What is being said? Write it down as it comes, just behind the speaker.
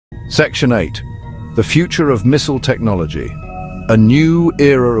Section 8. The future of missile technology. A new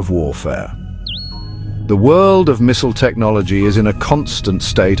era of warfare. The world of missile technology is in a constant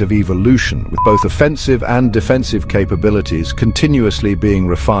state of evolution, with both offensive and defensive capabilities continuously being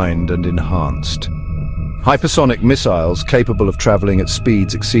refined and enhanced. Hypersonic missiles capable of traveling at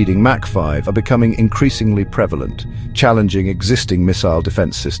speeds exceeding Mach 5 are becoming increasingly prevalent, challenging existing missile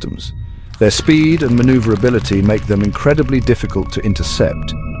defense systems. Their speed and maneuverability make them incredibly difficult to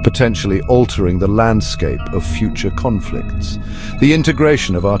intercept, potentially altering the landscape of future conflicts. The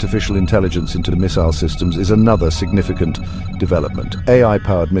integration of artificial intelligence into the missile systems is another significant development.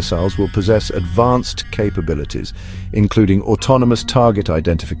 AI-powered missiles will possess advanced capabilities, including autonomous target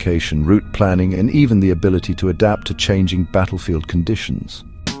identification, route planning, and even the ability to adapt to changing battlefield conditions.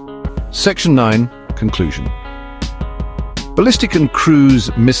 Section 9. Conclusion. Ballistic and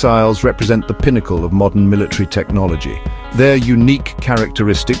cruise missiles represent the pinnacle of modern military technology. Their unique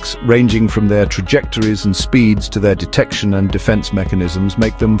characteristics, ranging from their trajectories and speeds to their detection and defense mechanisms,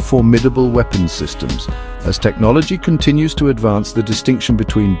 make them formidable weapons systems. As technology continues to advance, the distinction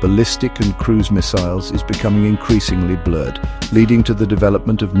between ballistic and cruise missiles is becoming increasingly blurred, leading to the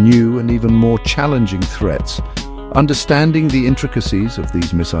development of new and even more challenging threats. Understanding the intricacies of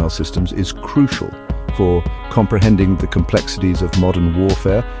these missile systems is crucial for comprehending the complexities of modern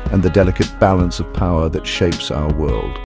warfare and the delicate balance of power that shapes our world.